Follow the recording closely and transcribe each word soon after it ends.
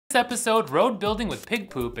This episode, road building with pig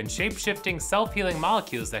poop and shape-shifting, self-healing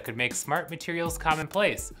molecules that could make smart materials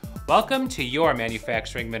commonplace. Welcome to your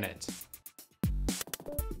Manufacturing Minute.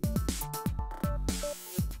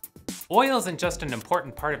 Oil isn't just an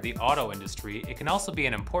important part of the auto industry, it can also be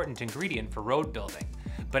an important ingredient for road building.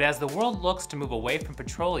 But as the world looks to move away from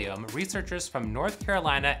petroleum, researchers from North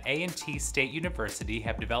Carolina A&T State University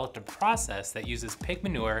have developed a process that uses pig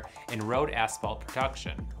manure in road asphalt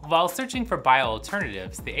production. While searching for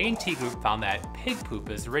bio-alternatives, the A&T group found that pig poop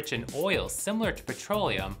is rich in oils similar to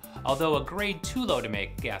petroleum, although a grade too low to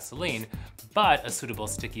make gasoline, but a suitable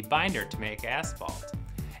sticky binder to make asphalt.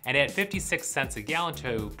 And at 56 cents a gallon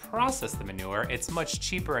to process the manure, it's much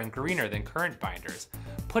cheaper and greener than current binders,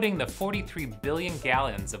 putting the 43 billion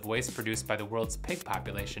gallons of waste produced by the world's pig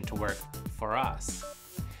population to work for us.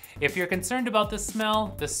 If you're concerned about the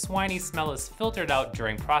smell, the swiney smell is filtered out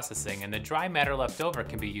during processing and the dry matter left over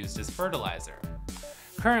can be used as fertilizer.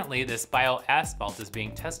 Currently, this bio-asphalt is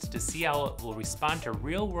being tested to see how it will respond to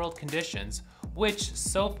real-world conditions, which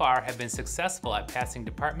so far have been successful at passing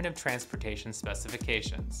Department of Transportation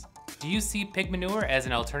specifications. Do you see pig manure as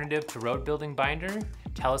an alternative to road building binder?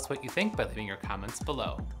 Tell us what you think by leaving your comments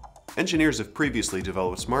below. Engineers have previously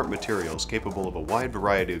developed smart materials capable of a wide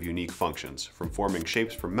variety of unique functions, from forming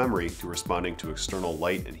shapes from memory to responding to external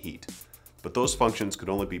light and heat. But those functions could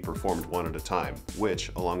only be performed one at a time, which,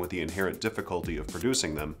 along with the inherent difficulty of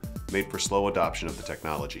producing them, made for slow adoption of the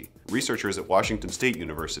technology. Researchers at Washington State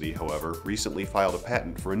University, however, recently filed a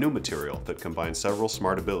patent for a new material that combines several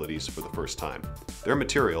smart abilities for the first time. Their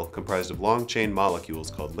material, comprised of long-chain molecules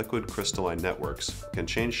called liquid crystalline networks, can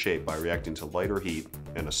change shape by reacting to light or heat,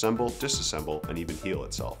 and assemble, disassemble, and even heal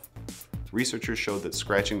itself. Researchers showed that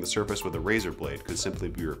scratching the surface with a razor blade could simply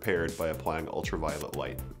be repaired by applying ultraviolet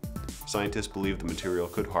light. Scientists believe the material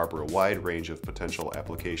could harbor a wide range of potential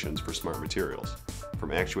applications for smart materials, from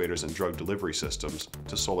actuators and drug delivery systems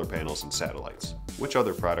to solar panels and satellites. Which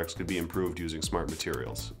other products could be improved using smart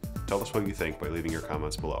materials? Tell us what you think by leaving your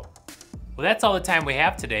comments below. Well, that's all the time we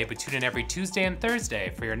have today, but tune in every Tuesday and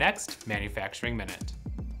Thursday for your next Manufacturing Minute.